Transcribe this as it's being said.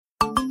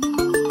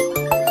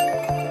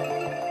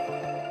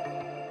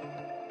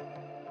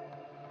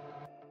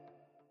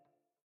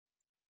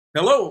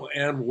Hello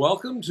and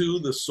welcome to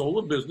the Soul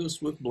of Business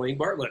with Blaine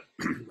Bartlett.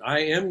 I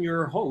am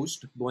your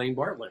host, Blaine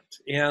Bartlett.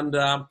 And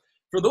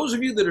for those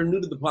of you that are new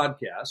to the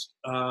podcast,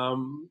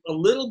 a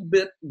little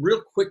bit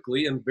real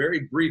quickly and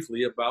very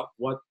briefly about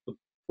what the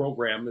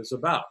program is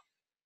about.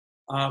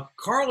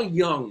 Carl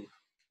Jung,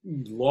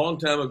 long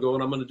time ago,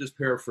 and I'm going to just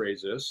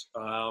paraphrase this,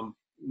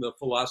 the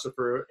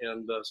philosopher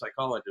and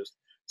psychologist,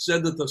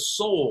 said that the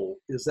soul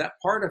is that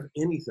part of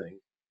anything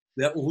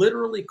that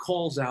literally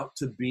calls out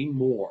to be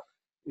more.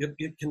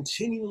 It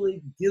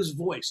continually gives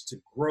voice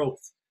to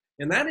growth.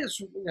 And that is,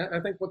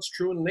 I think, what's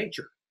true in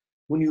nature.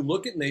 When you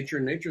look at nature,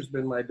 nature's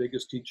been my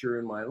biggest teacher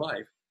in my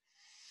life.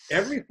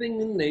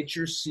 Everything in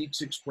nature seeks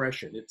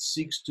expression. It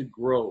seeks to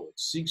grow. It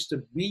seeks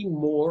to be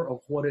more of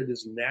what it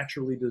is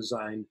naturally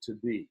designed to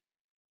be.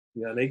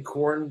 You know, an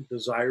acorn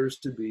desires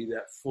to be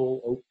that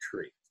full oak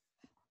tree.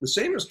 The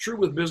same is true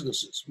with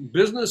businesses.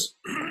 Business,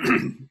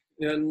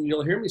 and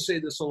you'll hear me say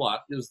this a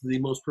lot, is the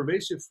most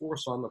pervasive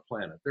force on the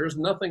planet. There's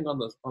nothing on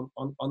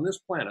this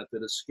planet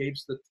that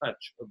escapes the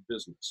touch of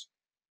business.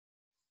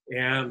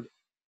 And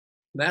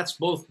that's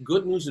both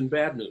good news and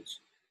bad news.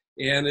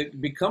 And it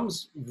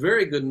becomes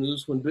very good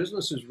news when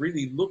business is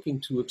really looking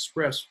to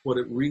express what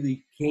it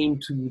really came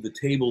to the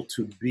table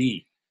to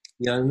be.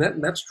 Yeah,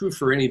 and that's true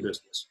for any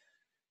business.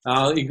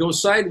 It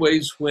goes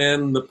sideways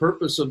when the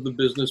purpose of the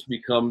business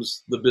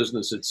becomes the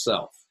business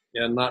itself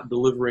and not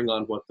delivering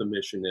on what the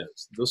mission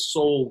is. The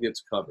soul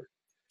gets covered.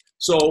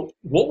 So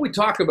what we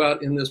talk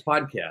about in this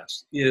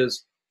podcast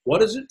is, what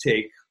does it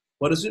take,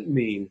 what does it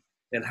mean,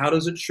 and how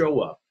does it show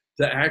up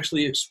to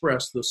actually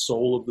express the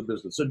soul of the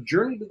business, a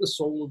journey to the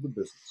soul of the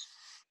business.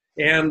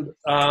 And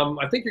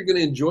I think you're going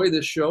to enjoy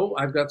this show.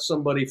 I've got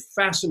somebody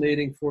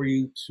fascinating for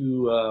you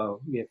to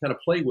kind of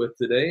play with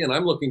today, and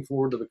I'm looking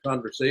forward to the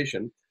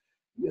conversation.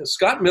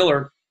 Scott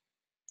Miller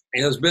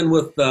has been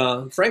with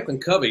Franklin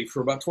Covey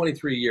for about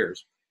 23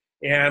 years,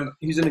 and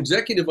he's an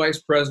executive vice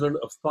president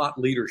of thought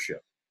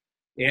leadership.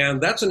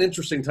 And that's an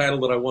interesting title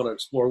that I want to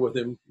explore with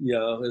him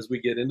as we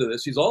get into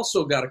this. He's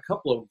also got a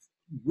couple of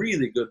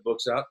really good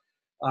books out,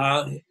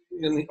 and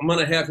I'm going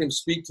to have him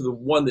speak to the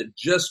one that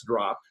just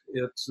dropped.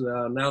 It's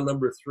now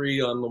number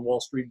 3 on the Wall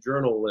Street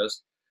Journal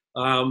list.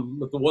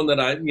 But the one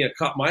that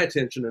caught my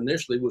attention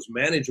initially was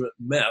Management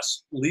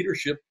Mess,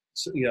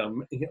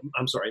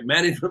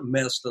 Management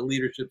Mess to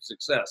Leadership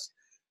Success.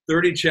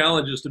 30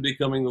 Challenges to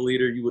Becoming the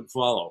Leader You Would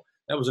Follow.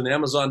 That was an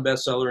Amazon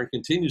bestseller and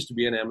continues to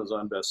be an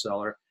Amazon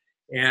bestseller.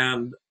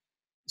 And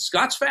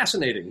Scott's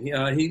fascinating.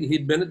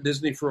 He'd been at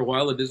Disney for a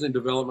while, a Disney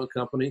development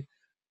company.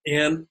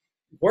 And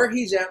where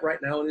he's at right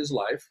now in his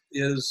life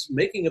is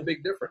making a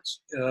big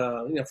difference.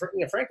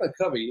 Franklin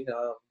Covey,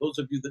 those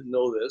of you that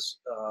know this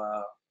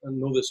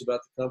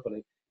about the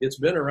company, it's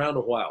been around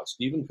a while.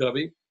 Stephen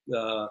Covey,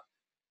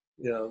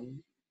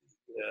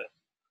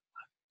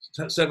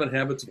 7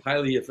 Habits of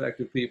Highly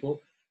Effective People.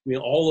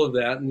 All of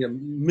that,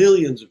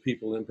 millions of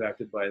people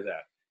impacted by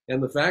that.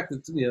 And the fact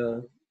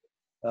that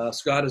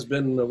Scott has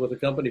been with the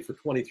company for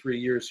 23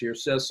 years here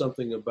says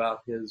something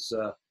about his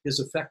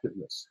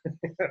effectiveness.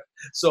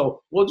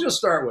 So we'll just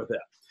start with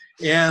that.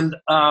 And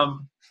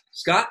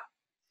Scott,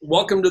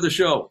 welcome to the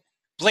show.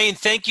 Blaine,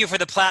 thank you for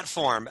the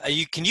platform.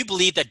 Can you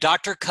believe that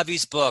Dr.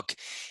 Covey's book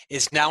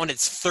is now in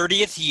its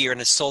 30th year and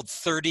has sold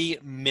 30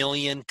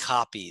 million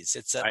copies?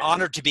 It's an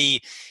honor to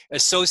be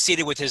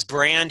associated with his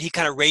brand. He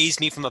kind of raised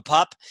me from a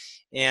pup,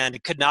 and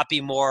it could not be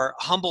more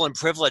humble and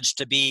privileged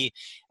to be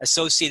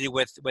associated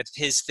with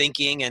his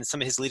thinking and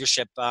some of his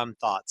leadership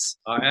thoughts.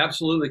 I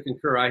absolutely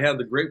concur. I had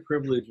the great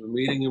privilege of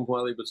meeting him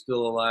while he was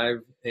still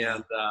alive,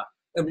 and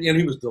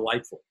he was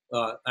delightful.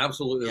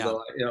 Absolutely. Yeah.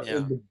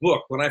 The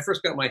book, when I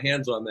first got my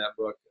hands on that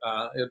book,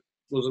 it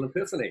was an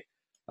epiphany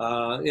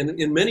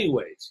in many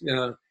ways.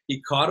 He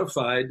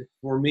codified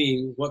for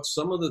me what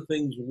some of the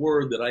things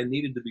were that I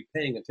needed to be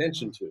paying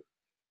attention to,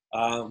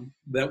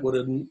 that would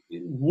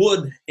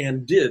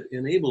and did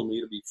enable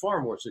me to be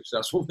far more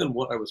successful than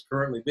what I was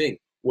currently being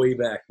way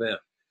back then.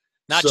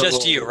 Not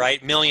just you,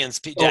 right? Millions.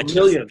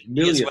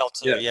 Millions as well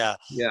too. Yeah.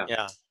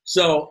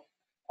 So,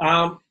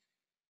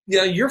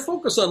 your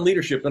focus on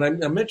leadership, and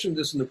I mentioned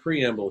this in the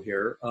preamble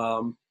here,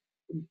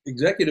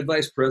 Executive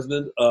Vice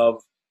President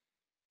of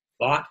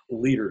Thought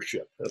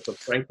Leadership at the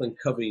Franklin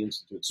Covey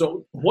Institute.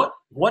 So what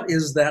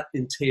does that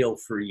entail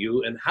for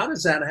you, and how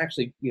does that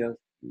actually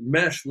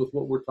mesh with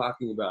what we're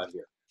talking about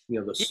here?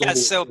 The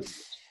soul.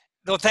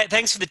 No,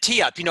 thanks for the tee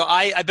up.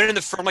 I've been in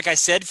the firm, like I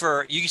said,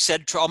 for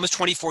almost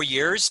 24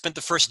 years. Spent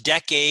the first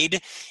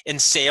decade in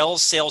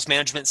sales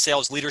management,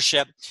 sales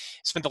leadership.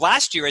 Spent the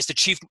last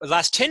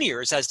 10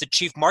 years as the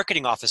chief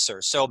marketing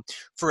officer. So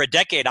for a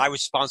decade, I was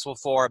responsible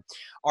for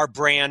our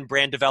brand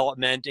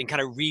development, and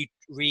kind of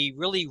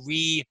really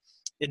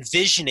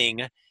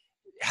re-envisioning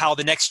how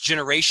the next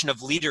generation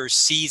of leaders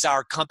sees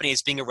our company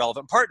as being a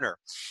relevant partner.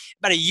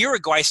 About a year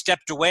ago, I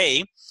stepped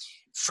away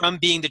from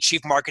being the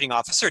chief marketing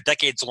officer. A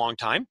decade's a long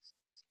time.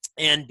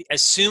 And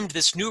assumed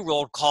this new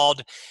role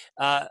called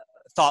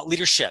thought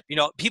leadership.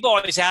 People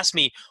always ask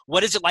me,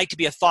 what is it like to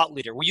be a thought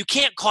leader? Well, you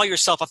can't call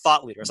yourself a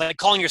thought leader. It's like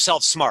calling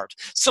yourself smart.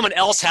 Someone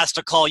else has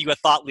to call you a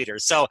thought leader.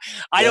 So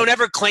I don't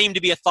ever claim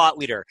to be a thought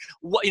leader.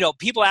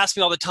 People ask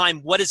me all the time,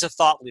 what is a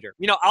thought leader?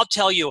 I'll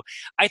tell you,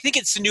 I think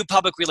it's the new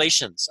public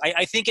relations.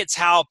 I think it's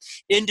how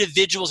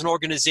individuals and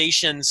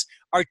organizations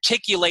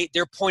articulate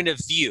their point of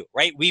view,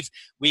 right? We've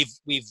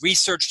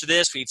researched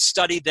this, we've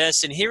studied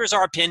this, and here's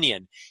our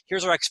opinion.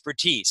 Here's our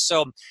expertise.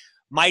 So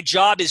my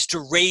job is to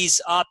raise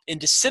up and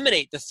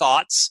disseminate the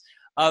thoughts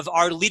of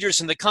our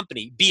leaders in the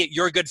company, be it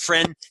your good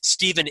friend,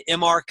 Stephen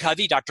M.R.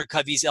 Covey, Dr.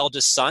 Covey's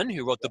eldest son,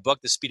 who wrote the book,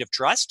 The Speed of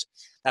Trust.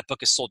 That book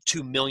has sold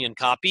 2 million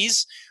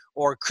copies.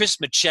 Or Chris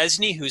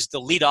McChesney, who's the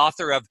lead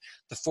author of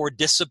The 4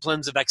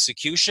 Disciplines of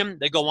Execution.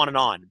 They go on and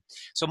on.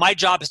 So my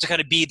job is to kind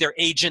of be their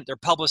agent, their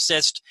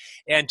publicist,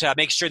 and to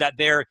make sure that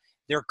their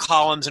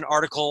columns and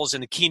articles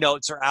and the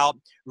keynotes are out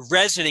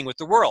resonating with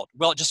the world.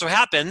 Well, it just so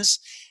happens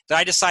that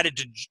I decided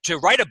to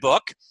write a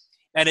book,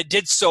 and it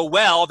did so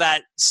well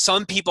that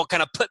some people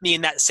kind of put me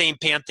in that same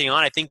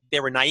pantheon. I think they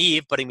were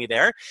naive putting me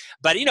there.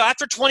 But,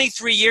 after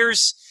 23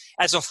 years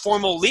as a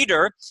formal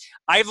leader,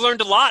 I've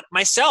learned a lot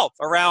myself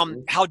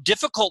around how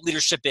difficult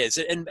leadership is.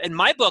 And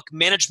my book,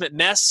 Management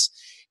Mess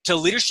to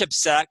Leadership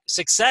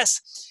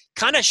Success,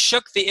 kind of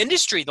shook the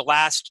industry the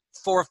last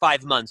 4 or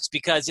 5 months,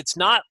 because it's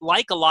not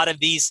like a lot of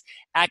these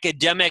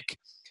academic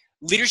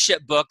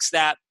leadership books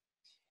that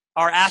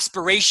are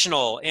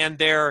aspirational and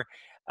they're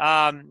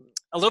a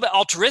little bit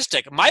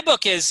altruistic. My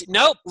book is,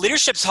 no,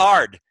 leadership's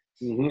hard.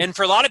 Mm-hmm. And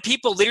for a lot of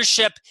people,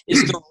 leadership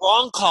is the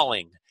wrong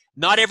calling.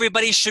 Not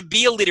everybody should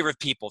be a leader of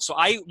people. So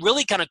I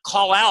really kind of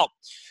call out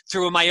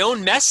through my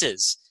own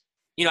messes,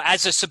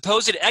 as a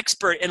supposed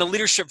expert in a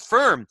leadership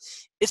firm,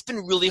 it's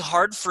been really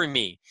hard for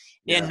me.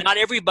 Yeah. And not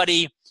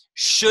everybody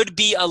should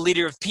be a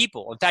leader of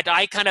people. In fact,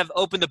 I kind of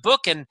open the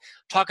book and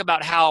talk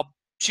about how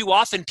too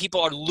often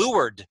people are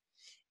lured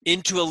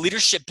into a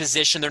leadership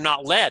position they're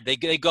not led. They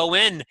go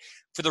in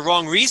for the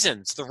wrong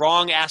reasons, the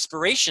wrong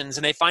aspirations,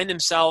 and they find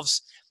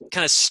themselves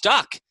kind of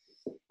stuck.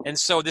 And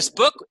so this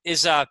book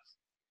is not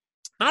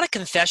a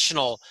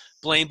confessional,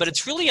 Blaine, but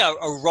it's really a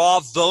raw,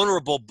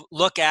 vulnerable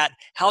look at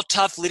how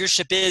tough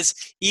leadership is,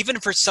 even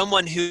for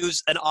someone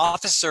who's an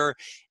officer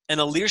in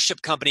a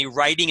leadership company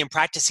writing and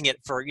practicing it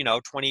for,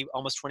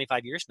 almost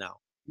 25 years now.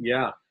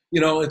 Yeah.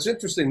 It's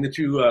interesting that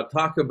you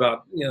talk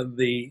about,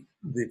 the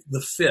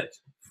fit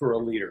for a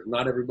leader.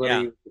 Not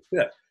everybody is the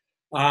fit.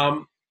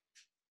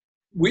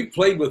 We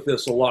played with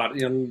this a lot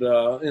in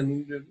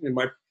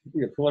my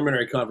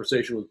preliminary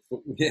conversation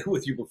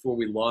with you before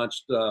we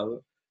launched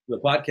the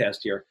podcast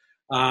here.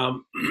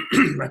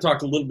 I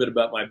talked a little bit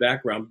about my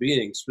background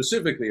being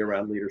specifically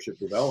around leadership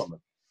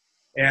development.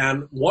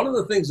 And one of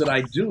the things that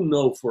I do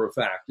know for a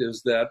fact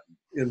is that,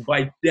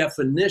 by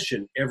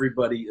definition,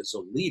 everybody is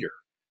a leader,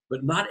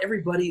 but not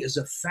everybody is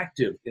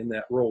effective in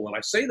that role. And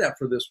I say that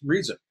for this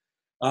reason.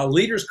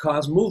 Leaders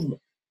cause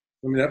movement.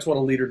 I mean, that's what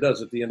a leader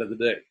does at the end of the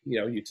day.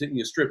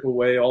 You strip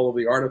away all of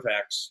the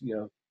artifacts,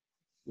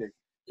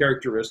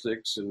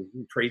 characteristics and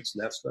traits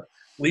and that stuff.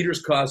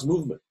 Leaders cause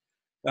movement.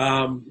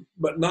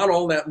 But not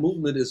all that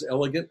movement is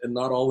elegant, and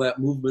not all that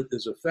movement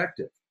is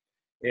effective.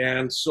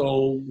 And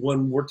so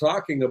when we're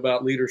talking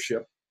about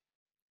leadership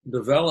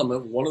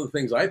development, one of the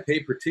things I pay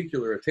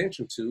particular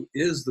attention to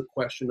is the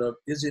question of,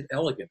 is it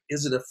elegant?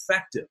 Is it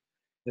effective?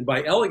 And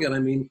by elegant, I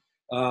mean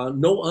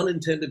no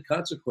unintended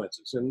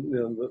consequences. And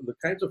the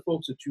kinds of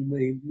folks that you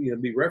may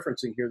be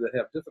referencing here that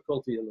have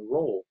difficulty in the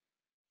role,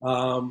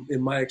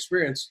 in my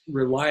experience,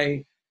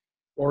 rely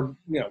or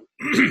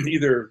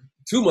either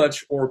too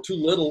much or too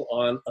little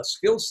on a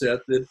skill set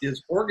that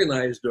is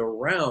organized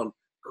around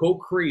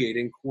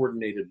co-creating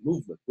coordinated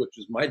movement, which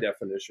is my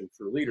definition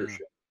for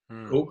leadership.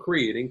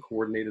 Co-creating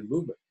coordinated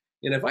movement.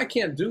 And if I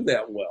can't do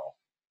that well,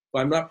 if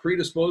I'm not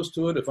predisposed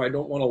to it, if I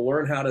don't want to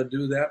learn how to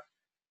do that,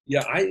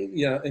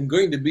 I'm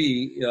going to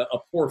be a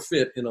poor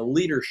fit in a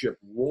leadership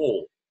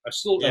role. I'm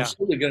still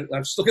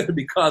going to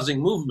be causing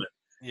movement.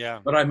 Yeah.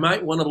 But I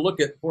might want to look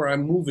at where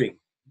I'm moving.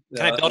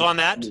 Can I build on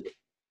that?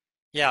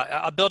 Yeah,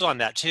 I'll build on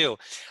that too.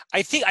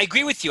 I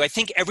agree with you. I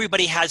think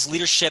everybody has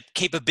leadership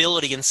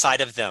capability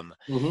inside of them.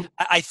 Mm-hmm.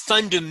 I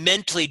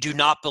fundamentally do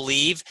not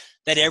believe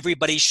that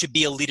everybody should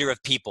be a leader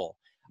of people.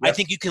 Yep. I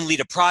think you can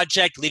lead a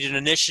project, lead an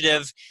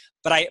initiative,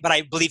 but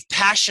I believe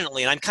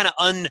passionately, and I'm kind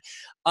of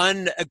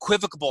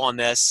unequivocal on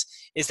this,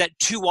 is that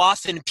too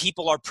often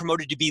people are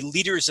promoted to be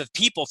leaders of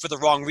people for the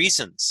wrong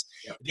reasons.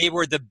 Yep. They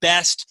were the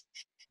best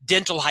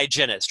dental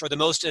hygienist or the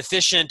most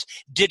efficient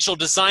digital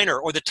designer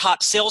or the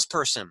top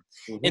salesperson.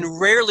 Mm-hmm. And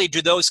rarely do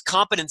those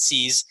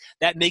competencies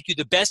that make you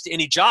the best at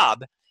any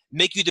job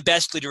make you the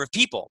best leader of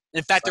people.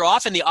 In fact, they're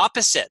often the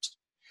opposite.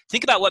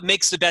 Think about what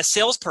makes the best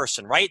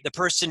salesperson, right? The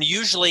person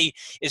usually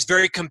is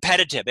very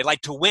competitive. They like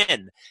to win.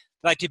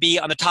 They like to be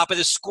on the top of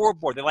the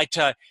scoreboard. They like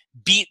to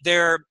beat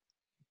their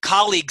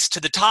colleagues to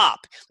the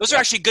top. Those are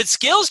actually good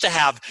skills to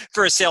have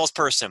for a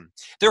salesperson.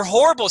 They're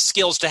horrible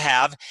skills to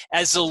have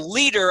as a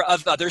leader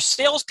of other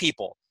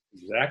salespeople.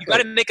 Exactly. You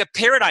got to make a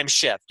paradigm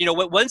shift.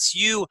 Once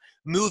you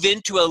move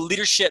into a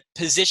leadership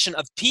position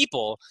of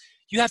people,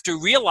 you have to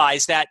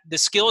realize that the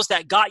skills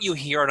that got you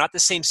here are not the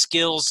same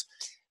skills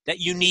that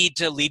you need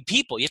to lead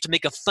people. You have to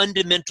make a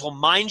fundamental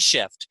mind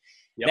shift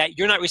that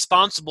you're not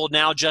responsible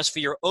now just for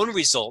your own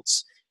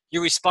results.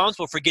 You're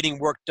responsible for getting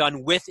work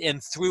done with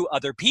and through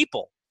other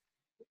people.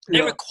 And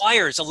it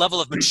requires a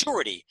level of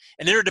maturity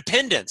and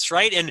interdependence,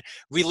 right? And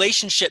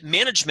relationship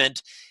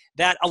management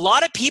that a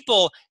lot of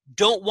people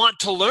don't want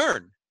to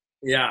learn.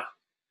 Yeah.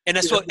 And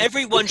that's what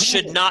everyone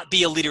should not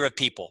be a leader of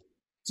people.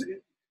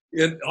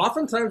 It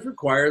oftentimes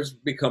requires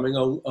becoming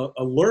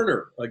a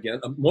learner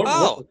again, more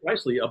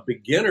precisely, a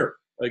beginner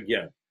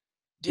again.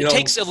 It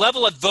takes a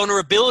level of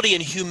vulnerability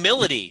and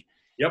humility.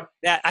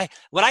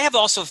 What I have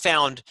also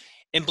found,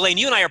 and Blaine,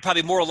 you and I are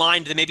probably more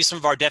aligned than maybe some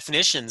of our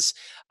definitions.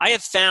 I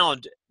have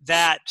found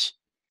that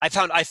I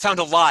found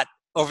a lot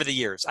over the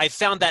years. I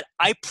found that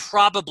I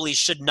probably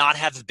should not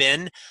have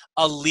been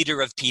a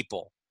leader of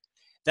people.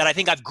 That I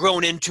think I've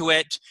grown into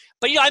it.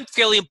 But I'm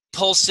fairly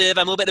impulsive.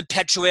 I'm a little bit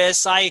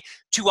impetuous. I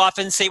too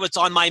often say what's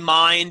on my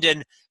mind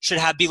and should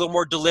be a little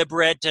more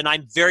deliberate. And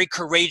I'm very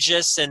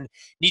courageous and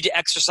need to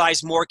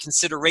exercise more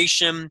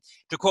consideration.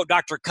 To quote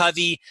Dr.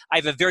 Covey, I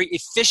have a very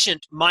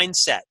efficient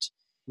mindset.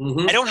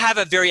 Mm-hmm. I don't have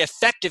a very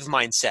effective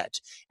mindset.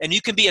 And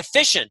you can be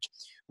efficient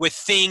with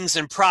things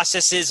and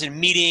processes and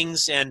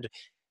meetings and,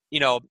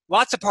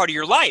 lots of part of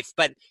your life.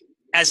 But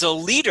as a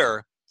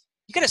leader,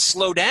 you got to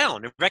slow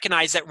down and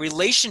recognize that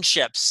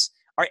relationships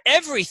are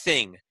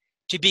everything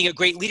to being a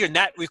great leader. And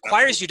that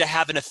requires you to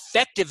have an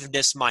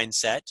effectiveness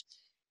mindset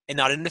and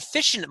not an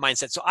efficient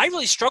mindset. So I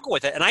really struggle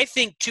with it. And I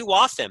think too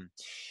often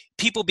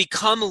people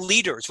become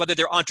leaders, whether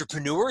they're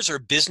entrepreneurs or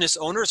business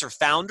owners or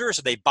founders,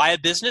 or they buy a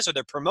business or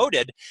they're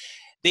promoted.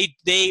 They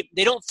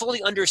don't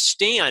fully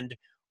understand,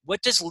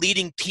 what does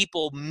leading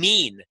people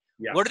mean?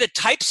 Yeah. What are the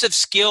types of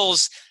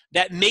skills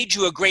that made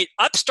you a great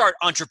upstart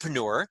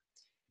entrepreneur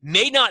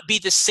may not be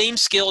the same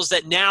skills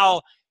that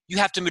now you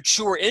have to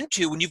mature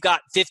into when you've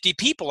got 50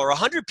 people or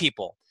 100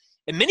 people.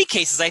 In many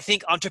cases, I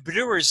think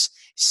entrepreneurs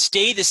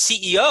stay the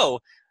CEO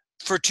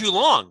for too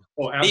long.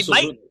 Oh,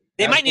 absolutely.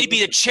 They might need to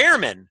be the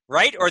chairman,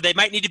 right? Or they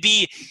might need to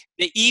be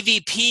the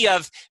EVP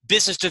of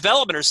business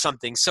development or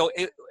something. So,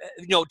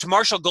 to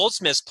Marshall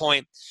Goldsmith's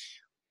point,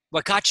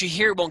 what got you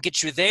here won't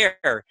get you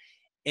there.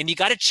 And you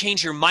got to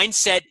change your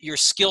mindset, your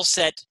skill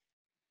set,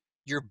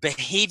 your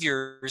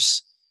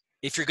behaviors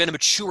if you're going to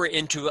mature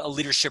into a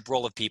leadership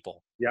role of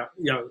people. Yeah,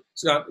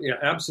 Scott,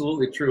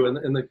 absolutely true.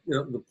 And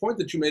the point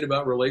that you made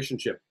about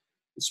relationship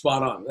is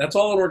spot on. That's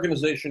all an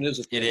organization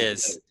is. It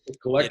is. A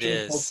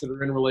collection of folks that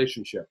are in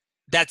relationship.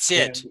 That's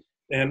it.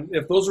 And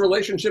if those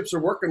relationships are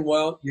working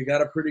well, you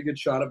got a pretty good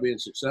shot at being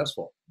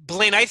successful.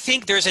 Blaine, I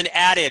think there's an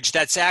adage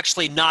that's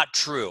actually not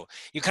true.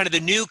 The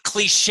new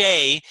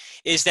cliche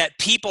is that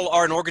people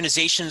are an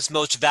organization's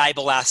most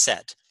valuable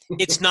asset.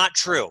 It's not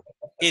true.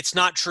 It's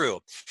not true.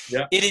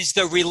 Yeah. It is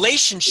the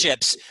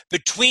relationships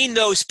between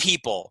those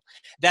people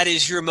that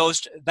is your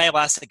most valuable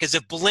asset. Because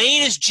if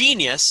Blaine is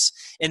genius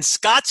and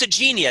Scott's a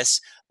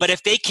genius, but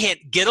if they can't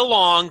get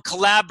along,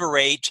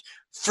 collaborate,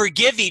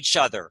 forgive each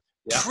other,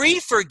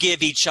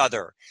 pre-forgive each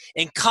other,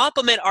 and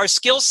complement our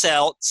skill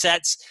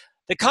sets,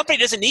 the company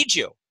doesn't need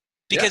you.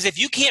 Because if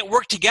you can't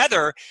work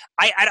together,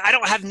 I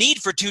don't have need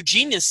for two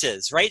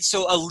geniuses, right?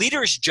 So a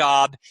leader's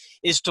job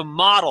is to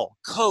model,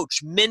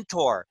 coach,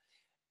 mentor,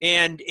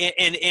 and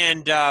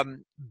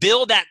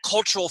build that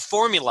cultural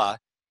formula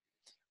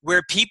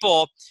where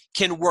people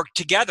can work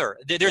together.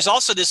 There's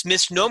also this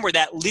misnomer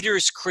that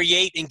leaders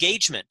create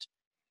engagement.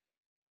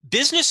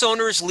 Business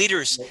owners,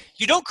 leaders,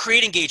 you don't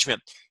create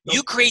engagement.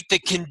 You create the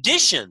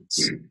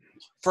conditions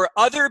for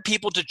other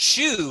people to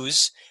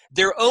choose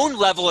their own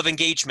level of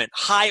engagement,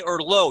 high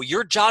or low.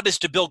 Your job is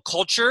to build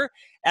culture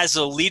as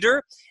a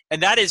leader,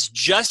 and that is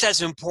just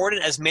as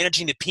important as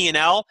managing the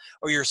P&L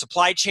or your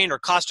supply chain or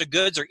cost of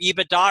goods or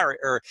EBITDA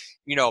or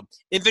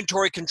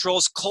inventory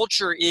controls.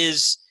 Culture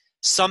is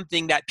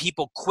something that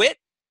people quit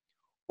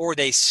or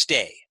they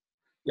stay.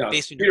 Yeah,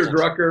 Peter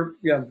Drucker,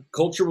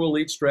 culture will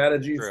eat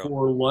strategy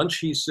for lunch,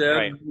 he said.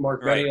 Right.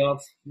 Mark Benioff.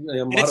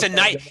 And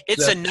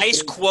it's a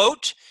nice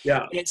quote.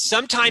 Yeah. It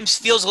sometimes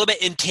feels a little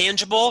bit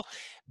intangible,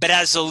 but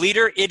as a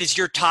leader, it is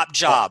your top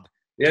job.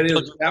 It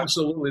is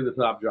absolutely the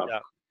top job.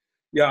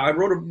 Yeah, I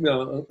wrote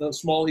a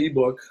small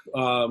ebook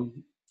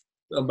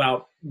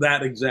about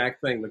that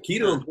exact thing. The key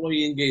to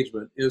employee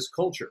engagement is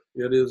culture.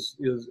 It is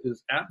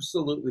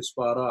absolutely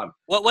spot on.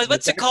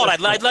 What's it called? I'd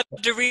love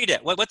to read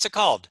it. What's it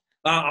called?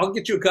 I'll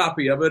get you a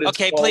copy of it. It's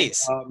okay, called,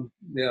 please.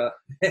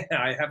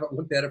 I haven't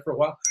looked at it for a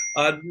while.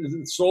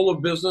 Soul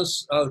of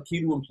Business,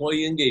 Key to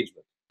Employee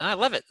Engagement. I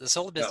love it. The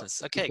Soul of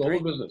Business. Okay, Soul great.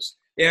 of Business.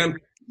 And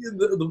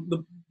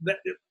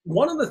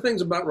one of the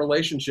things about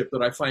relationship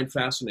that I find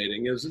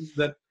fascinating is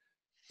that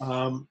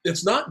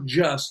it's not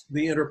just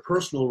the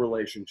interpersonal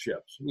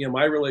relationships.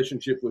 My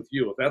relationship with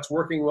you, if that's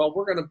working well,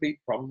 we're going to be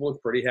probably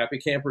pretty happy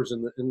campers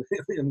in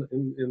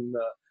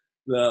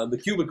the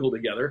cubicle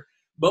together.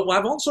 But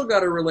I've also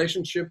got a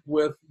relationship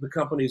with the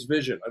company's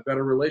vision. I've got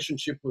a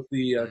relationship with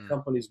the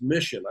company's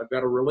mission. I've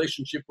got a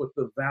relationship with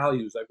the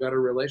values. I've got a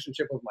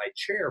relationship with my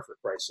chair, for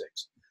Christ's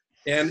sakes.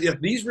 And if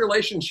these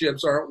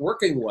relationships aren't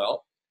working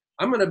well,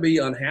 I'm going to be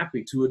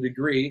unhappy to a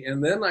degree.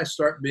 And then I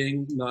start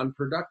being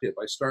non-productive.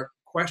 I start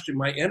questioning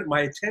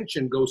my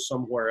attention goes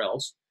somewhere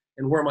else.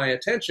 And where my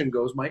attention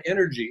goes, my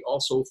energy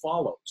also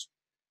follows.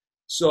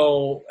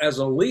 So as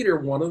a leader,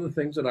 one of the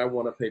things that I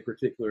want to pay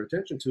particular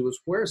attention to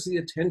is where's the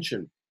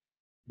attention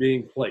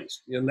being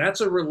placed? And that's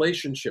a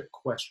relationship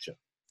question.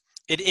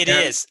 It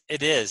is.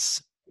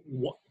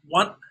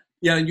 What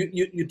yeah,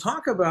 you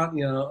talk about,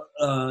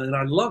 and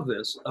I love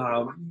this.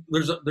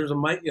 There's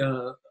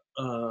an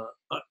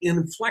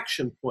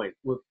inflection point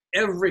with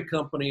every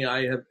company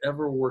I have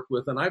ever worked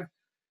with, and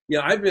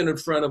I've been in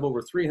front of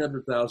over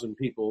 300,000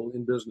 people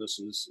in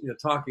businesses,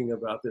 talking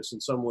about this in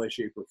some way,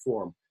 shape, or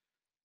form.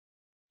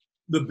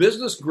 The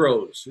business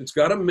grows. It's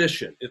got a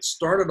mission. It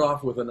started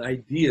off with an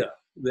idea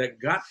that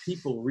got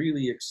people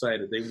really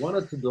excited. They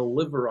wanted to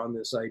deliver on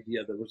this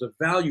idea. There was a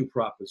value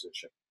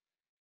proposition.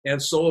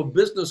 And so a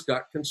business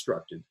got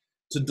constructed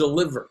to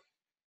deliver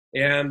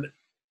and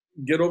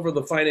get over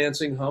the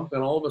financing hump.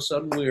 And all of a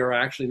sudden, we are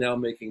actually now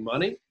making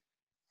money.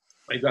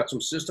 I got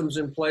some systems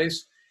in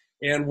place,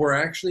 and we're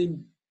actually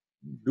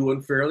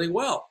doing fairly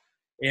well.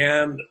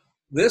 And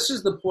this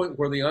is the point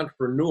where the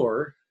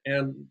entrepreneur,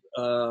 and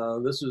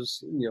this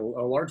is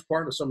a large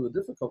part of some of the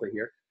difficulty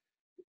here,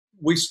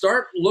 we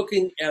start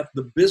looking at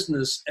the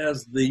business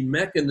as the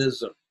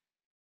mechanism,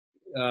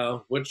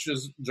 which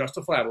is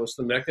justifiable. It's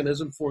the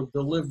mechanism for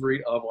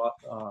delivery of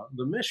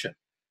the mission.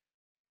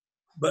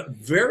 But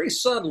very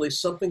subtly,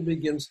 something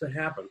begins to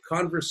happen.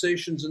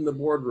 Conversations in the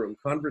boardroom,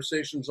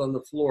 conversations on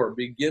the floor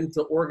begin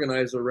to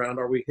organize around,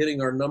 are we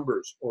hitting our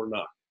numbers or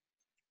not?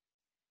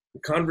 The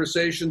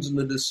conversations and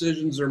the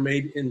decisions are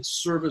made in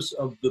service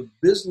of the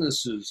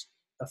business's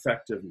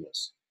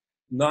effectiveness,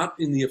 not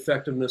in the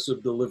effectiveness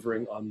of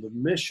delivering on the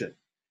mission.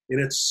 And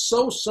it's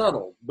so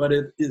subtle, but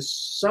it is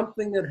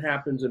something that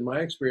happens, in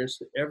my experience,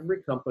 to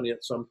every company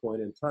at some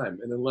point in time.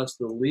 And unless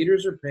the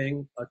leaders are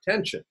paying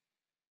attention,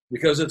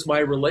 because it's my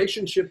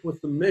relationship with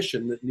the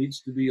mission that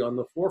needs to be on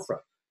the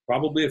forefront,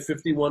 probably a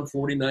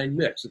 51-49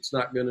 mix. It's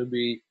not going to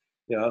be,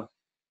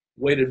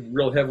 weighted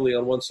real heavily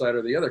on one side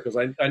or the other, because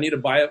I need a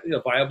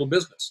viable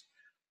business.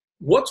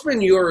 What's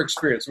been your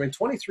experience?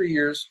 23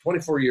 years,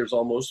 24 years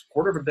almost,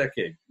 quarter of a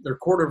decade, or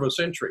quarter of a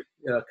century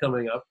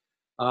coming up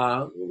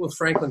with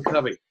Franklin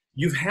Covey.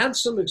 You've had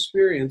some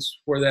experience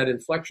where that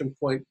inflection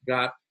point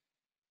got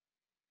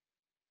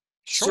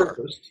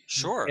surfaced.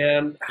 Sure.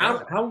 And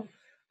how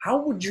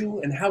would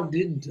you and how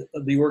did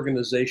the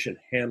organization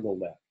handle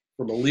that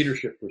from a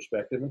leadership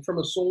perspective and from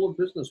a soul of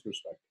business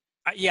perspective?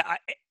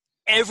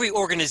 Every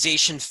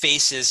organization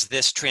faces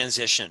this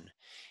transition.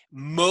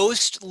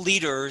 Most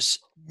leaders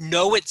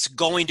know it's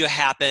going to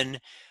happen,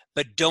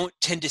 but don't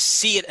tend to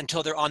see it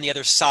until they're on the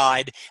other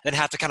side and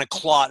have to kind of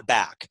claw it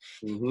back.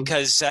 Mm-hmm.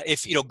 Because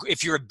if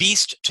you're a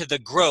beast to the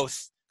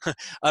growth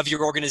of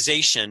your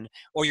organization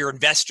or your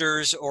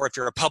investors, or if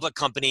you're a public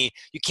company,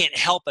 you can't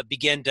help but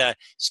begin to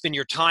spend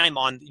your time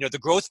on the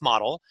growth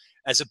model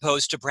as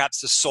opposed to perhaps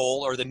the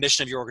soul or the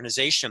mission of your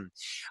organization.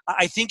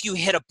 I think you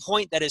hit a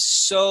point that is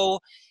so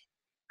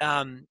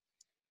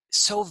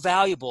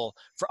valuable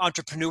for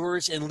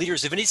entrepreneurs and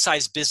leaders of any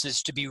size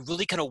business to be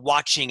really kind of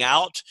watching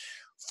out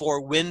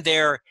for when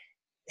they're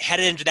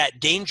headed into that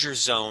danger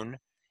zone.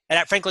 And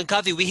at Franklin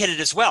Covey, we hit it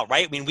as well,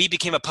 right? We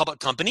became a public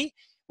company,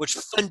 which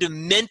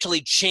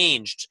fundamentally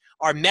changed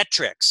our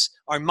metrics,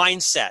 our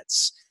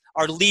mindsets,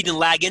 our lead and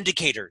lag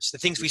indicators, the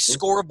things we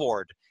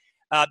scoreboard,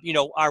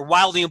 our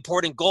wildly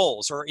important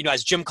goals, or,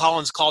 as Jim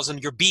Collins calls them,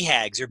 your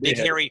BHAGs, your big,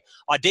 hairy,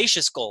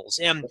 audacious goals.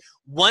 And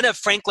one of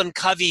Franklin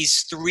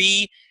Covey's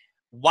 3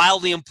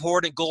 wildly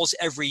important goals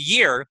every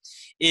year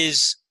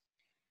is,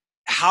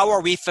 how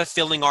are we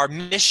fulfilling our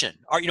mission?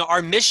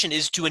 Our mission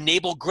is to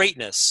enable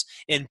greatness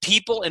in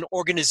people and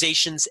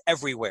organizations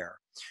everywhere.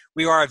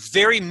 We are a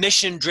very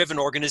mission-driven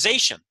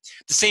organization.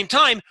 At the same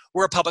time,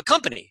 we're a public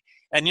company.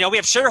 And, we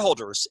have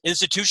shareholders,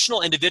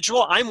 institutional,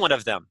 individual. I'm one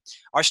of them.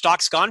 Our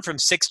stock's gone from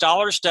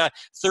 $6 to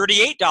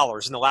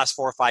 $38 in the last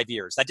 4 or 5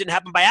 years. That didn't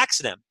happen by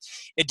accident.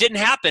 It didn't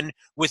happen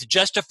with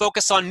just a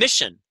focus on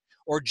mission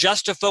or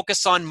just a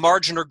focus on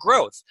margin or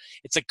growth.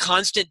 It's a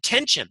constant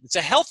tension. It's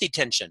a healthy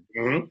tension.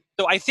 Mm-hmm.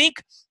 So I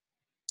think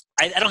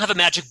I don't have a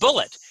magic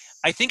bullet.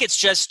 I think it's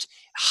just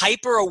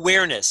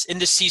hyper-awareness in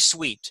the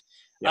C-suite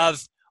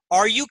of,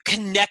 are you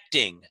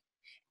connecting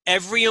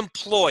every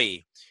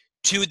employee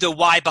to the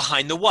why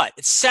behind the what?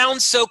 It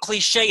sounds so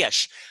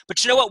cliche-ish,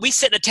 but you know what? We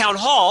sit in a town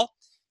hall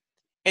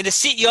and the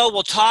CEO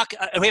will talk,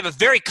 and we have a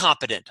very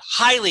competent,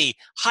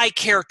 high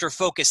character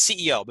focused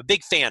CEO. I'm a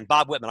big fan,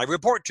 Bob Whitman. I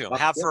report to him,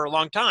 have for a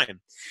long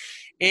time.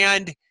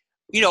 And,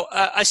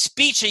 a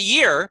speech a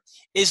year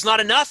is not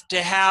enough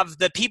to have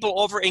the people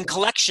over in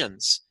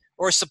collections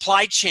or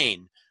supply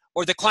chain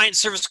or the client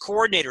service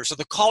coordinators or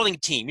the calling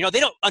team. They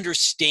don't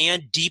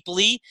understand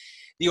deeply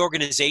the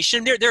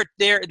organization.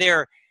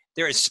 They're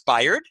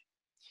inspired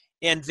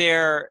and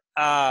they're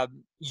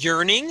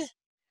yearning,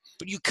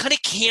 but you kind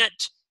of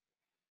can't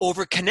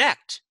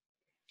overconnect.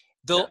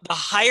 The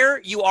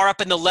higher you are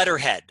up in the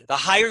letterhead, the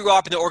higher you are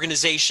up in the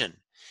organization,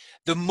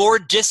 the more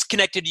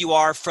disconnected you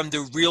are from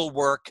the real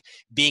work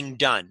being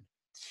done.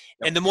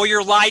 And the more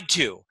you're lied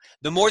to,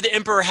 the more the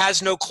emperor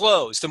has no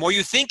clothes, the more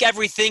you think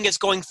everything is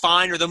going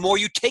fine, or the more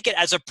you take it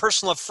as a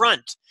personal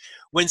affront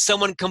when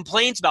someone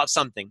complains about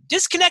something.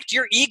 Disconnect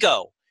your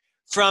ego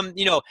from,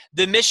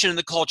 the mission and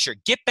the culture.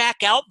 Get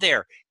back out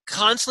there.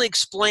 Constantly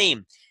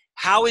explain,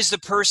 how is the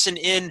person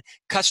in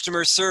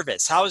customer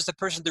service? How is the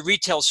person at the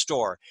retail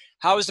store?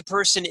 How is the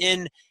person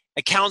in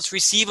accounts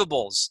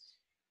receivables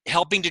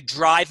helping to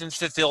drive and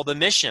fulfill the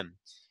mission?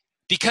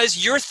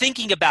 Because you're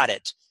thinking about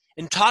it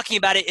and talking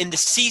about it in the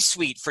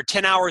C-suite for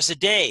 10 hours a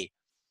day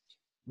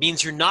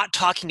means you're not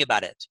talking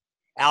about it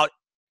out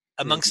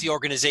amongst the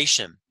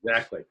organization.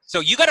 Exactly.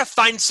 So you got to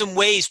find some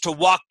ways to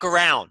walk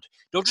around.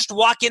 Don't just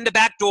walk in the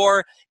back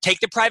door,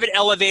 take the private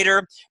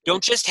elevator.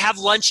 Don't just have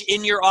lunch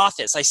in your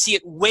office. I see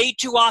it way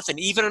too often,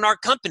 even in our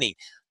company.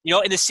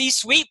 In the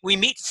C-suite, we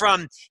meet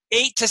from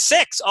 8 to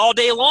 6 all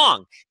day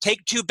long.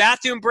 Take 2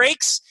 bathroom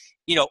breaks,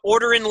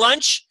 order in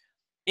lunch,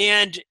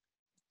 and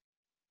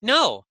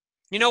no.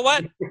 You know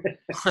what?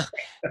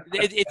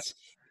 It's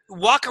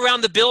walk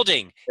around the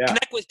building,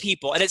 connect with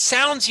people. And it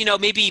sounds,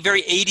 maybe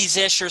very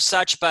 80s-ish or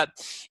such, but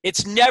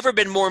it's never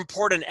been more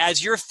important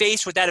as you're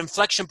faced with that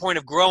inflection point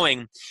of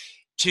growing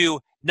to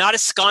not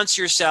ensconce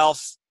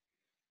yourself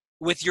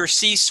with your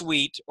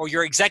C-suite or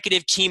your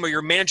executive team or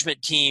your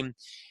management team,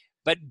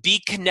 but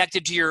be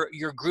connected to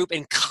your group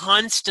and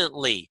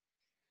constantly,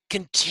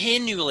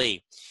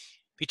 continually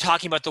be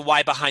talking about the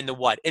why behind the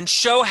what, and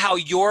show how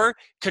you're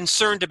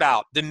concerned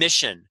about the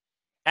mission.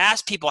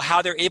 Ask people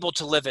how they're able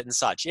to live it and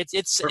such. It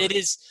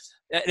is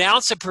an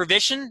ounce of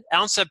prevention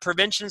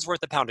is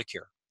worth a pound of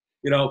cure.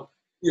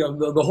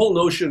 The whole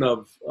notion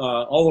of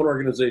all an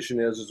organization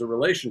is a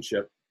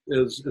relationship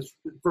is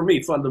for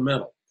me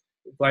fundamental.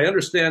 If I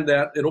understand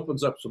that, it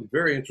opens up some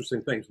very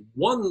interesting things.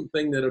 One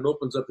thing that it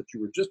opens up that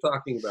you were just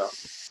talking about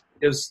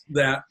is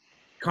that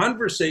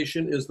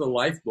conversation is the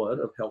lifeblood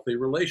of healthy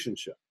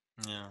relationship.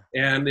 Yeah.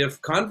 And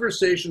if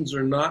conversations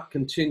are not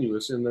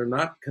continuous and they're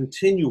not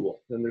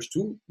continual, and there's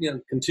two,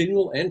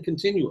 continual and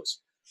continuous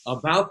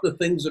about the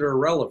things that are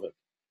relevant,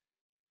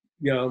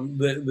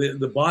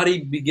 the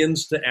body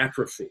begins to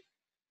atrophy.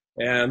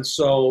 And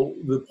so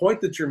the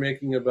point that you're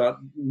making about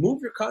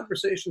move your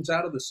conversations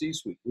out of the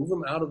C-suite, move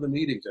them out of the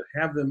meetings and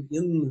have them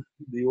in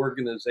the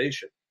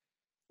organization.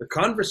 The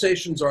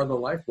conversations are the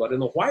lifeblood,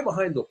 and the why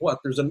behind the what.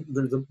 There's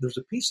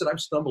a piece that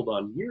I've stumbled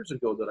on years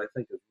ago that I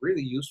think is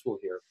really useful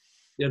here.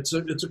 It's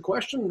a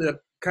question that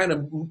kind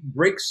of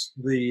breaks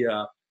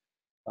the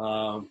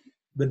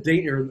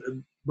date, or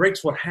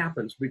breaks what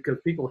happens, because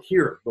people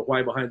hear the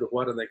why behind the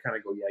what and they kind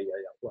of go, yeah,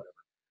 whatever.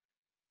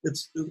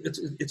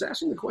 It's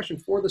asking the question,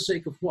 for the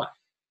sake of what?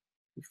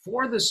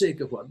 For the sake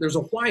of what? There's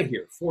a why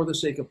here. For the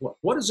sake of what?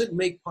 What does it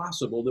make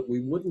possible that we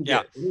wouldn't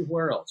get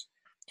anywhere else?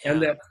 Yeah.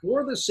 And that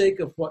for the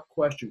sake of what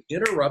question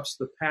interrupts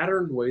the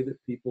patterned way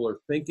that people are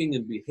thinking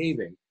and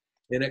behaving,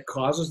 and it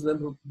causes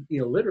them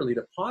to, literally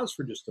to pause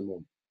for just a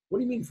moment. What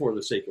do you mean for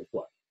the sake of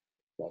what?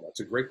 Well,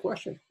 that's a great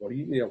question. What do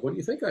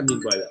you think I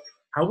mean by that?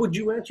 How would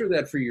you answer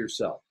that for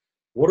yourself?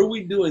 What are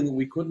we doing that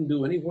we couldn't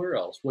do anywhere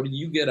else? What do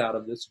you get out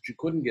of this that you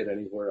couldn't get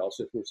anywhere else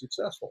if we're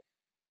successful?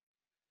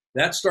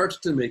 That starts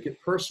to make it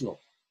personal.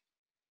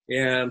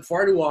 And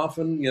far too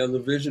often, the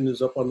vision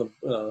is up on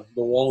the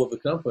wall of the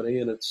company,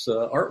 and it's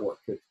artwork.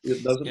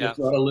 It doesn't. Yeah. It's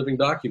not a living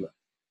document.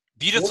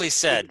 Beautifully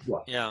said.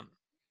 Yeah.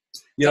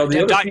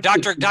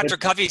 Dr.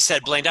 Covey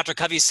said, Blaine, Dr.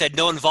 Covey said,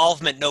 no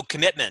involvement, no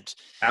commitment.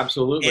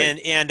 Absolutely.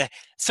 And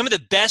some of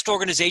the best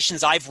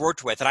organizations I've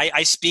worked with, and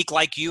I speak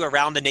like you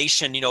around the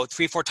nation,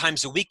 3-4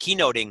 times a week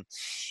keynoting.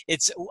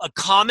 It's a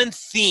common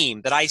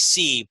theme that I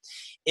see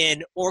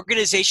in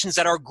organizations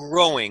that are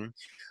growing,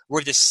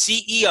 where the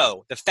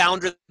CEO, the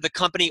founder, the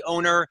company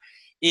owner,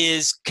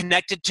 is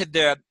connected to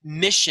the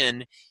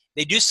mission.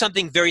 They do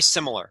something very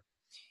similar.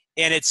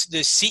 And it's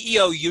the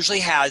CEO usually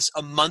has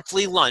a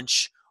monthly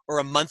lunch or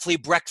a monthly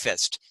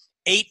breakfast,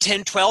 8,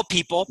 10, 12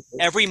 people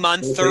every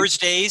month,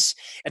 Thursdays,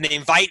 and they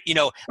invite,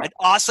 an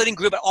oscillating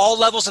group at all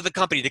levels of the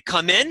company to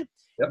come in,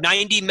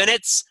 90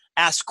 minutes,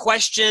 ask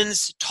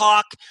questions,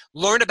 talk,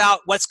 learn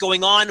about what's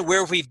going on,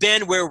 where we've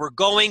been, where we're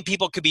going.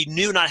 People could be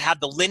new, not have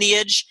the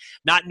lineage,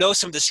 not know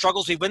some of the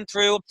struggles we went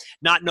through,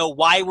 not know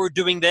why we're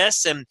doing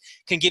this, and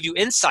can give you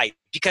insight.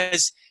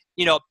 Because,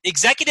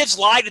 executives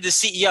lie to the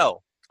CEO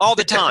all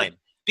the time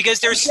because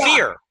there's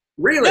fear.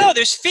 Really? No,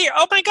 there's fear.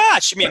 Oh my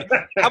gosh.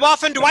 How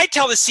often do I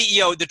tell the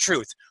CEO the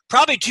truth?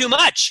 Probably too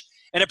much.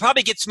 And it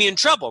probably gets me in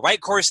trouble, right?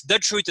 Of course, the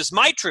truth is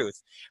my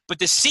truth. But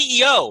the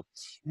CEO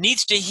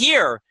needs to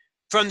hear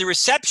from the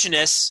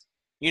receptionist,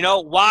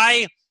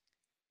 why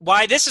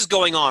this is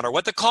going on or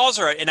what the calls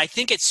are. And I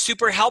think it's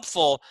super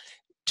helpful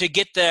to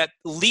get the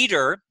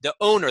leader, the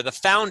owner, the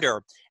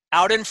founder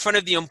out in front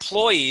of the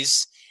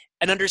employees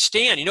and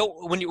understand.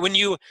 When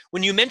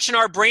you mention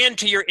our brand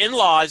to your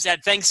in-laws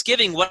at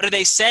Thanksgiving, what do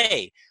they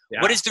say?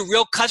 Yeah. What does the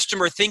real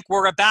customer think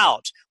we're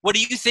about? What do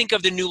you think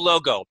of the new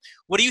logo?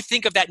 What do you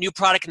think of that new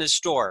product in the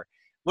store?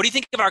 What do you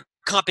think of our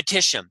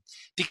competition?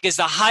 Because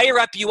the higher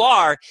up you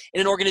are in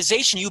an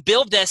organization, you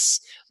build this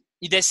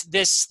this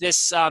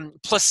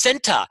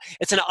placenta.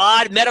 It's an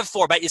odd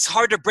metaphor, but it's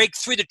hard to break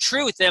through the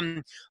truth.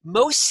 And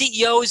most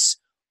CEOs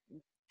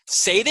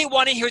say they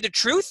want to hear the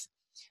truth,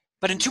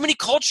 but in too many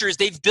cultures,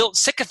 they've built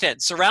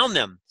sycophants around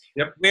them.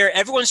 Yep. Where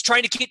everyone's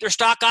trying to keep their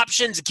stock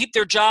options and keep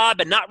their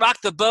job and not rock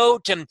the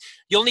boat, and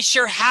you only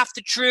share half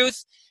the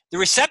truth. The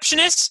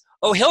receptionist,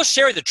 oh, he'll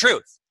share the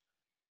truth.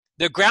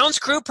 The grounds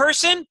crew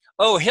person,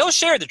 oh, he'll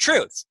share the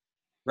truth,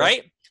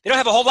 right? They don't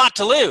have a whole lot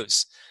to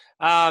lose.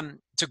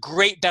 It's a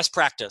great best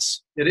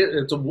practice. It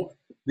is.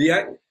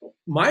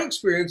 My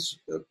experience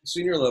at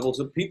senior levels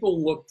that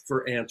people look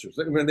for answers.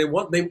 I mean,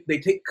 they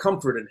take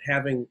comfort in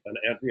having an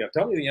answer. Yeah,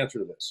 tell me the answer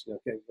to this.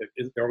 Okay,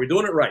 are we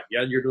doing it right?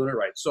 Yeah, you're doing it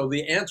right. So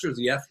the answer is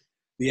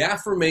the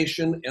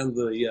affirmation and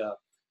the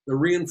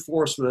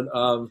reinforcement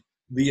of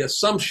the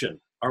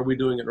assumption. Are we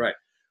doing it right?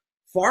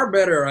 Far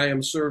better, I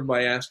am served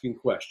by asking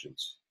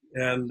questions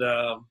and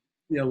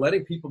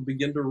letting people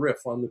begin to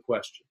riff on the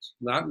questions.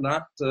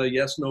 Not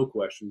yes no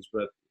questions,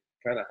 but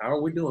kind of how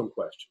are we doing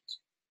questions.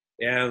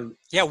 And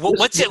yeah,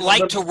 what's it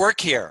like to work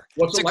here?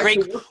 What's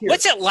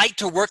it like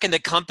to work in the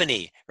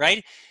company,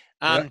 right?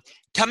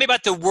 Tell me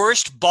about the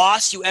worst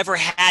boss you ever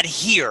had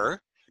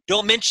here.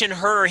 Don't mention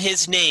her or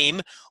his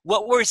name.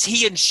 What was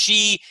he and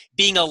she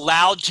being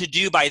allowed to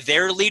do by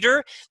their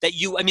leader?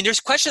 There's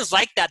questions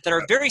like that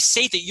are very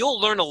safe that you'll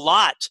learn a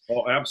lot.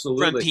 Oh,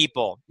 absolutely. From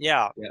people.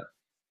 Yeah.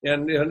 Yeah.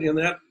 And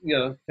that,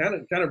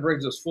 kind of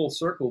brings us full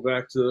circle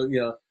back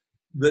to,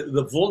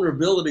 the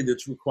vulnerability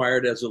that's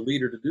required as a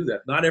leader to do that.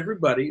 Not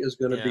everybody is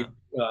going to be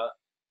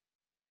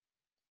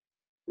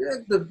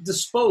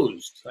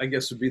disposed, I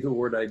guess would be the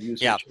word I'd use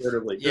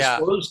charitably.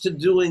 Disposed to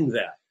doing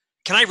that.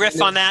 Can I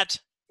riff on that?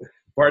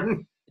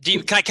 Pardon?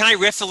 Can I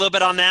riff a little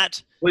bit on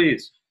that?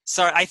 Please.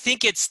 Sorry, I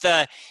think it's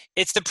the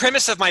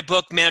premise of my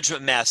book,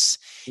 Management Mess,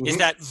 is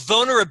that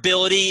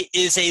vulnerability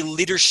is a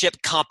leadership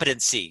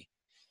competency.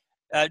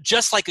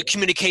 Just like a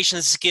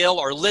communication skill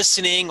or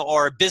listening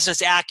or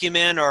business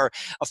acumen or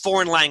a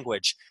foreign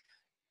language.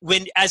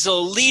 When, as a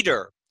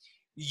leader,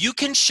 you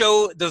can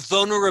show the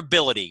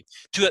vulnerability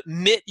to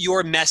admit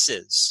your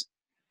messes,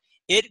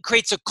 it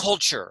creates a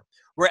culture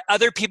where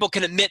other people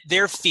can admit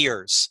their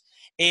fears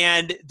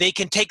and they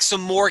can take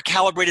some more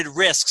calibrated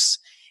risks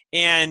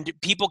and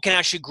people can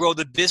actually grow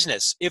the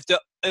business. If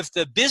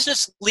the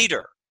business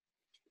leader,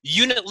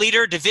 unit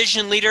leader,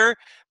 division leader,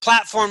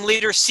 platform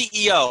leader,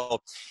 CEO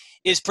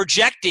is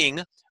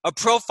projecting a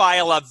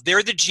profile of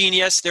they're the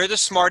genius, they're the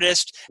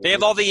smartest, they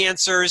have all the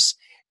answers,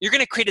 you're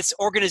going to create this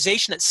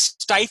organization that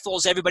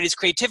stifles everybody's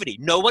creativity.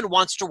 No one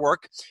wants to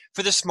work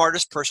for the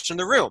smartest person in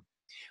the room.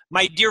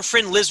 My dear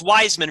friend Liz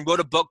Wiseman wrote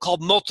a book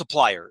called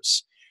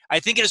Multipliers. I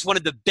think it is one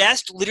of the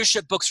best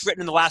leadership books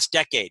written in the last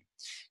decade.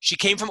 She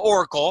came from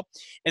Oracle,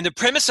 and the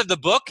premise of the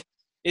book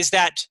is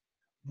that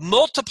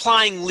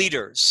multiplying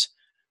leaders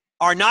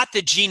are not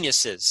the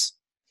geniuses.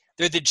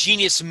 They're the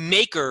genius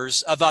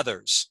makers of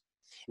others.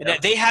 And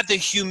that they have the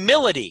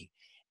humility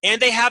and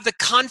they have the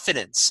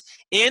confidence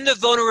and the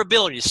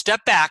vulnerability to step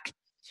back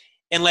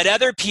and let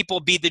other people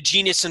be the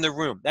genius in the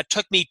room. That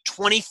took me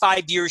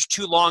 25 years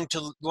too long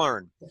to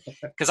learn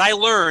because I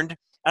learned,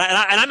 and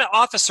I'm an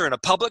officer in a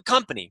public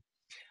company,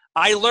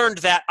 I learned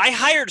that I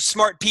hired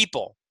smart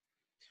people.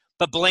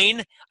 But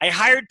Blaine, I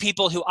hired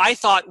people who I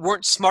thought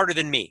weren't smarter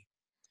than me.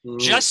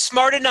 Just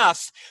smart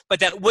enough, but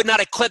that would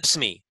not eclipse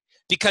me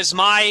because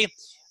my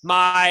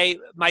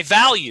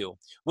value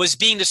was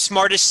being the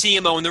smartest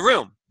CMO in the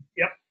room.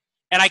 Yep.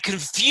 And I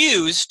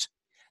confused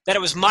that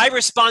it was my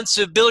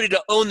responsibility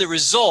to own the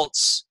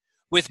results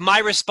with my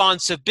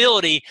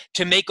responsibility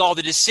to make all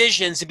the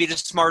decisions and be the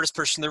smartest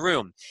person in the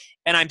room.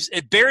 And I'm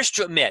embarrassed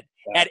to admit,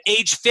 at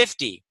age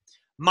 50,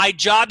 my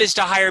job is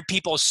to hire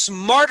people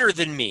smarter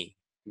than me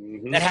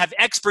that have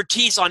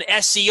expertise on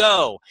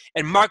SEO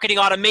and marketing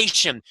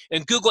automation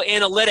and Google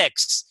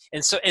Analytics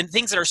and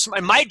things that are smart.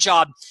 And my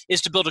job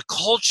is to build a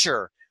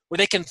culture where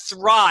they can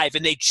thrive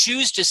and they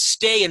choose to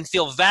stay and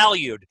feel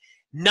valued,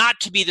 not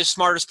to be the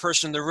smartest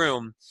person in the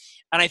room.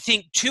 And I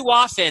think too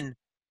often,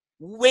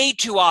 way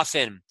too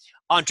often,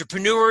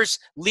 entrepreneurs,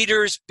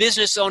 leaders,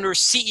 business owners,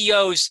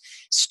 CEOs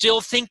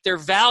still think their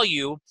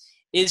value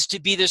is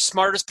to be the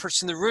smartest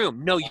person in the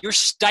room. No, you're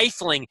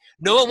stifling.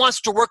 No one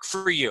wants to work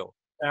for you.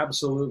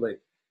 Absolutely.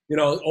 An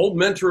old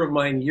mentor of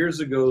mine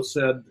years ago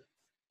said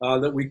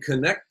that we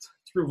connect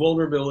through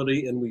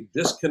vulnerability and we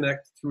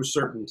disconnect through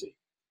certainty.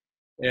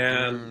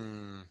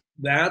 And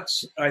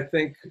that's, I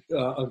think,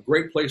 a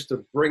great place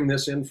to bring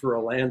this in for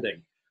a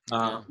landing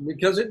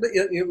because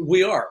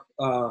we are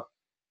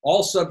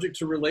all subject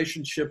to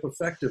relationship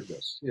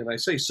effectiveness. And I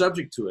say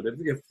subject to it.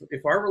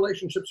 If our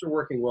relationships are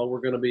working well,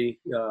 we're going to be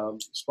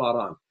spot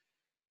on.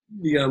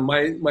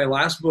 My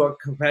last book,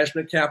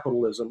 Compassionate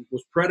Capitalism,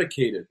 was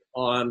predicated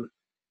on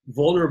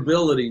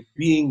vulnerability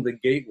being the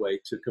gateway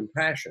to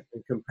compassion.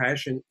 And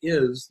compassion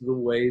is the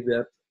way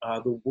that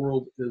the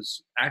world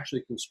is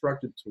actually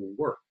constructed to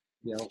work.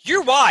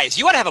 You're wise.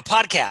 You ought to have a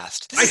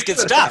podcast. This is good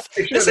stuff.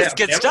 This is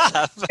good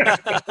stuff.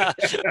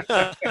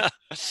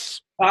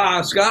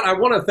 Scott, I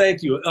want to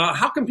thank you.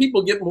 How can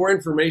people get more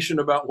information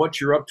about what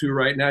you're up to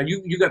right now?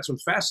 You got some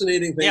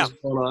fascinating things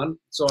going on,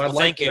 so I'd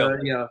like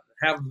to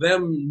have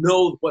them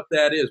know what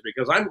that is,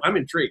 because I'm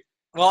intrigued.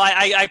 Well,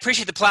 I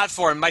appreciate the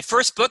platform. My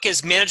first book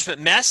is Management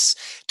Mess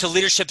to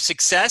Leadership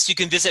Success. You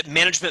can visit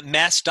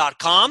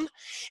managementmess.com.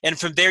 And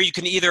from there, you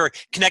can either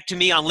connect to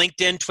me on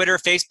LinkedIn, Twitter,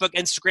 Facebook,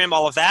 Instagram,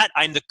 all of that.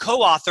 I'm the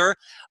co-author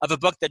of a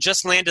book that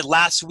just landed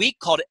last week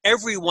called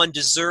Everyone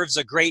Deserves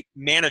a Great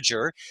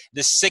Manager,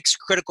 the 6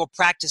 Critical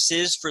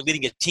Practices for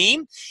Leading a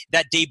Team.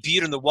 That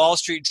debuted in the Wall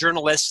Street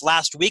Journalist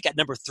last week at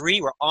number 3.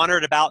 We're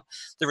honored about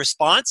the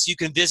response. You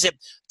can visit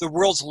the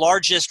world's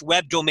largest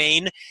web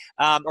domain,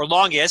 or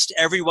longest,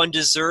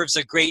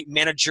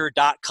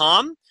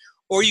 everyonedeservesagreatmanager.com.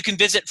 Or you can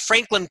visit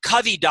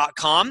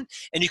franklincovey.com,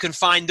 and you can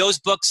find those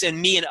books and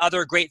me and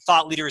other great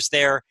thought leaders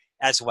there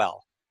as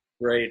well.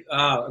 Great.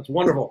 It's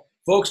wonderful.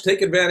 Folks,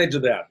 take advantage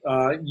of that.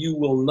 You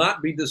will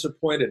not be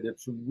disappointed.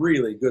 It's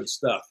really good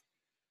stuff.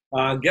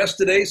 Guest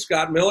today,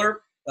 Scott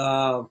Miller,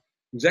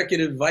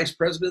 Executive Vice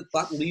President,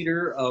 Thought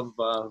Leader of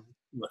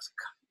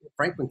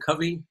Franklin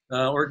Covey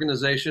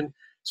organization.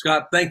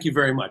 Scott, thank you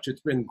very much.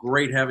 It's been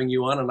great having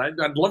you on, and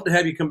I'd love to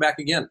have you come back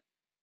again.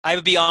 I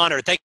would be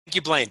honored. Thank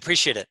you, Blaine.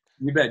 Appreciate it.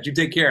 You bet. You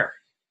take care.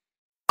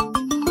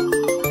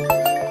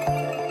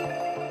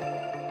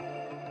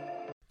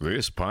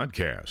 This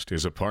podcast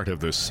is a part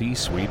of the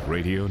C-Suite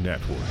Radio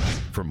Network.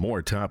 For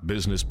more top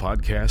business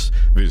podcasts,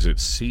 visit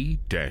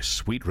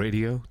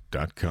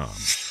c-suiteradio.com.